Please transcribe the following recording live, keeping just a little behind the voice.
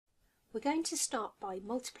We're going to start by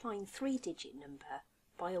multiplying 3-digit number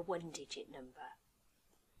by a 1-digit number.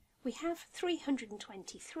 We have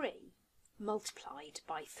 323 multiplied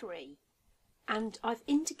by 3, and I've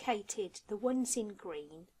indicated the ones in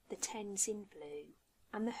green, the tens in blue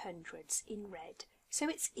and the hundreds in red, so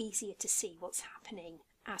it's easier to see what's happening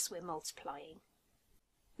as we're multiplying.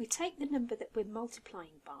 We take the number that we're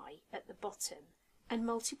multiplying by at the bottom and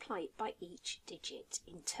multiply it by each digit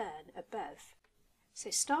in turn above. So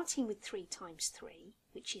starting with 3 times 3,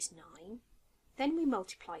 which is 9, then we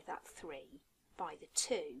multiply that 3 by the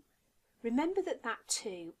 2. Remember that that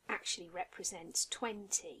 2 actually represents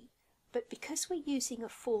 20, but because we're using a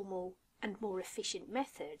formal and more efficient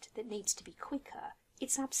method that needs to be quicker,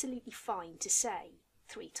 it's absolutely fine to say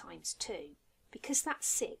 3 times 2, because that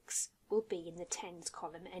 6 will be in the tens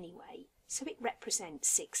column anyway, so it represents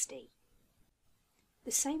 60.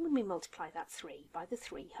 The same when we multiply that 3 by the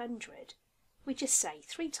 300. We just say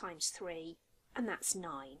 3 times 3, and that's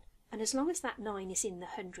 9. And as long as that 9 is in the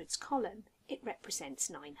hundreds column, it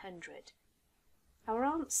represents 900. Our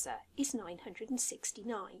answer is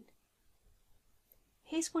 969.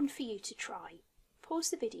 Here's one for you to try.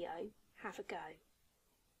 Pause the video, have a go.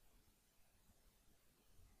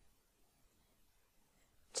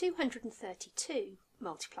 232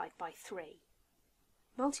 multiplied by 3.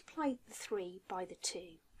 Multiply the 3 by the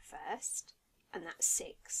 2 first, and that's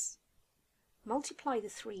 6. Multiply the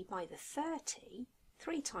 3 by the 30,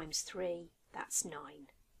 3 times 3, that's 9.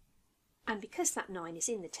 And because that 9 is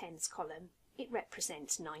in the tens column, it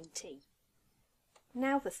represents 90.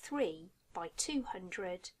 Now the 3 by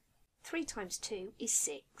 200, 3 times 2 is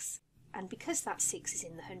 6. And because that 6 is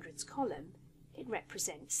in the hundreds column, it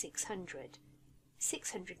represents 600.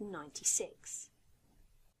 696.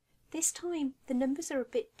 This time the numbers are a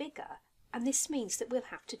bit bigger, and this means that we'll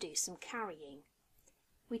have to do some carrying.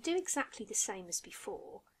 We do exactly the same as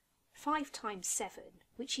before. 5 times 7,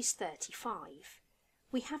 which is 35.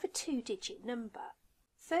 We have a 2-digit number.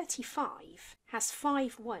 35 has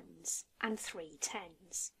 5 ones and 3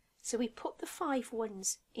 tens. So we put the 5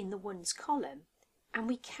 ones in the ones column and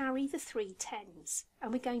we carry the 3 tens,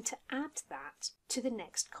 and we're going to add that to the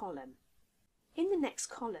next column. In the next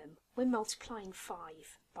column we're multiplying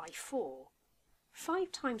 5 by 4. 5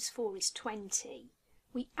 times 4 is 20.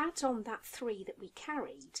 We add on that 3 that we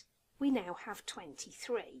carried, we now have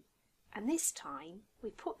 23, and this time we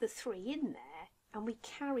put the 3 in there and we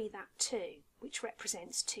carry that 2, which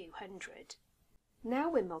represents 200. Now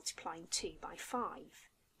we're multiplying 2 by 5,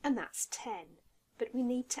 and that's 10, but we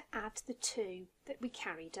need to add the 2 that we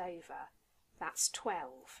carried over. That's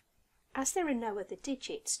 12. As there are no other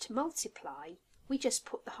digits to multiply, we just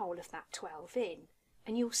put the whole of that 12 in,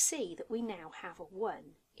 and you'll see that we now have a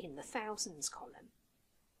 1 in the thousands column.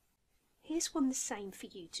 Here's one the same for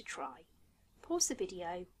you to try. Pause the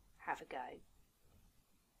video, have a go.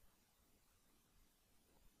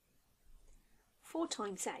 4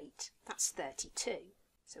 times 8, that's 32.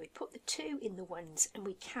 So we put the 2 in the ones and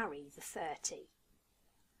we carry the 30.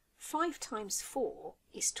 5 times 4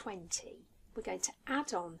 is 20. We're going to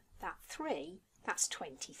add on that 3, that's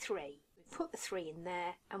 23. We put the 3 in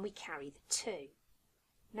there and we carry the 2.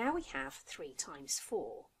 Now we have 3 times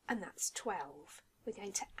 4, and that's 12. We're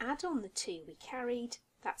going to add on the 2 we carried,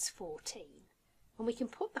 that's 14. And we can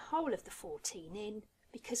put the whole of the 14 in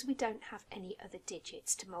because we don't have any other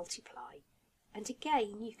digits to multiply. And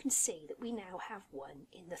again you can see that we now have 1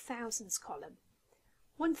 in the thousands column.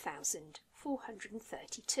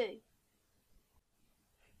 1432.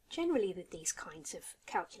 Generally with these kinds of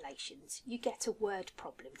calculations you get a word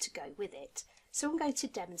problem to go with it, so I'm going to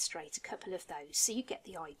demonstrate a couple of those so you get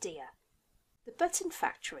the idea. The button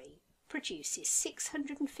factory produces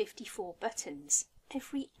 654 buttons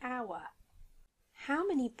every hour. How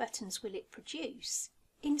many buttons will it produce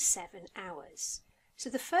in 7 hours? So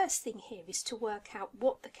the first thing here is to work out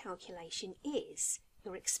what the calculation is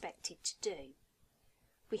you're expected to do.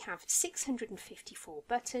 We have 654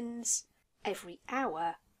 buttons every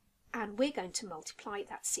hour, and we're going to multiply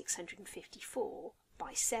that 654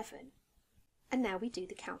 by 7. And now we do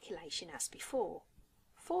the calculation as before.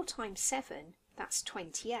 4 times 7, that's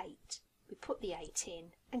 28. We put the 8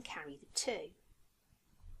 in and carry the 2.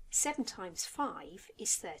 7 times 5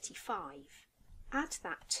 is 35. Add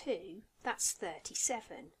that 2, that's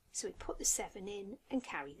 37. So we put the 7 in and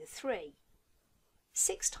carry the 3.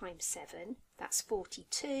 6 times 7, that's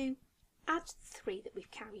 42. Add the 3 that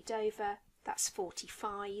we've carried over, that's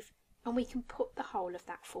 45. And we can put the whole of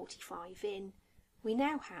that 45 in. We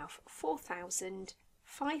now have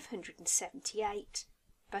 4,578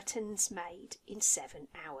 buttons made in 7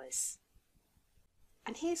 hours.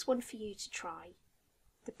 And here's one for you to try.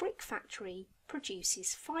 The brick factory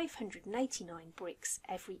produces 589 bricks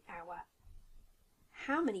every hour.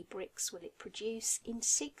 How many bricks will it produce in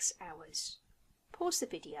 6 hours? Pause the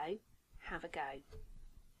video, have a go.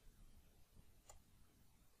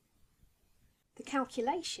 The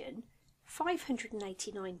calculation,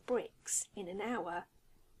 589 bricks in an hour,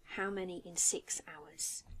 how many in 6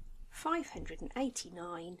 hours?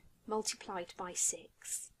 589 multiplied by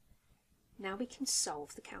 6. Now we can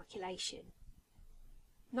solve the calculation.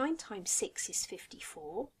 9 times 6 is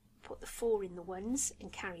 54, put the 4 in the ones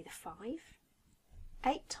and carry the 5.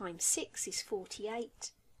 8 times 6 is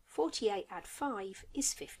 48, 48 add 5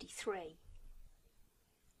 is 53.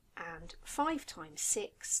 And 5 times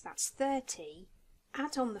 6, that's 30,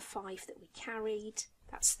 add on the 5 that we carried,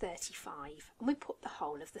 that's 35, and we put the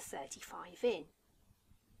whole of the 35 in.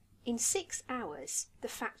 In 6 hours, the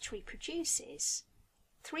factory produces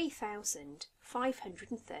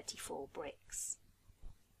 3,534 bricks.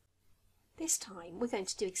 This time we're going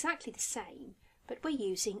to do exactly the same, but we're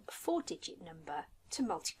using a 4-digit number to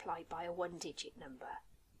multiply by a 1-digit number.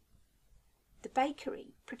 The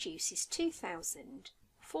bakery produces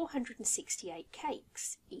 2,468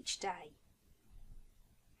 cakes each day.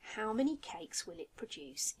 How many cakes will it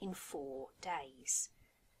produce in 4 days?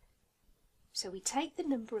 So we take the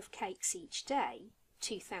number of cakes each day,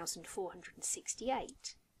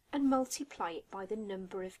 2,468, and multiply it by the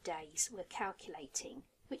number of days we're calculating,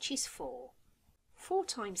 which is 4. 4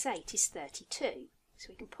 times 8 is 32, so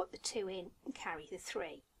we can put the 2 in and carry the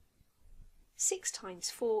 3. 6 times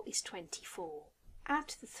 4 is 24.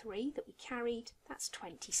 Add the 3 that we carried, that's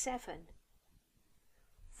 27.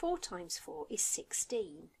 4 times 4 is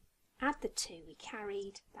 16. Add the 2 we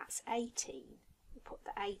carried, that's 18. We put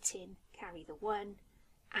the 8 in, carry the 1,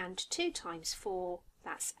 and 2 times 4,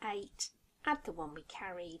 that's 8. Add the 1 we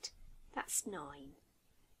carried, that's 9.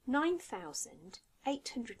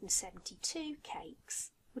 9,872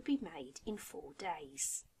 cakes would be made in 4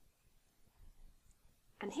 days.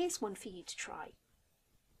 And here's one for you to try.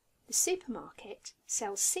 The supermarket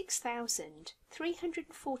sells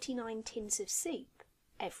 6,349 tins of soup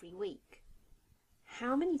every week.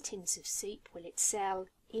 How many tins of soup will it sell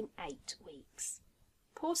in 8 weeks?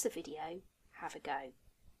 Pause the video, have a go.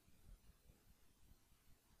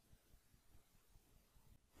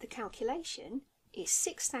 The calculation is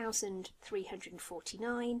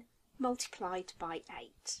 6,349 multiplied by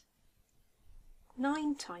 8.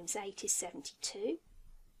 9 times 8 is 72.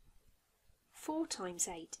 4 times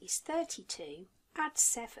 8 is 32. Add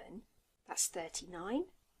 7, that's 39.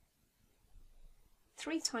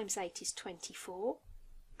 3 times 8 is 24.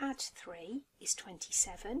 Add 3 is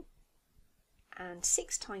 27. And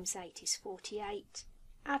 6 times 8 is 48.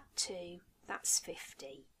 Add 2, that's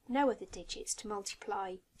 50. No other digits to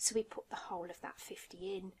multiply, so we put the whole of that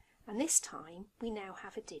 50 in, and this time we now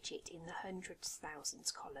have a digit in the hundreds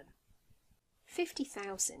thousands column.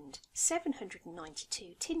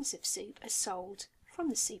 50,792 tins of soup are sold from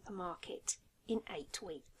the supermarket in 8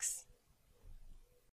 weeks.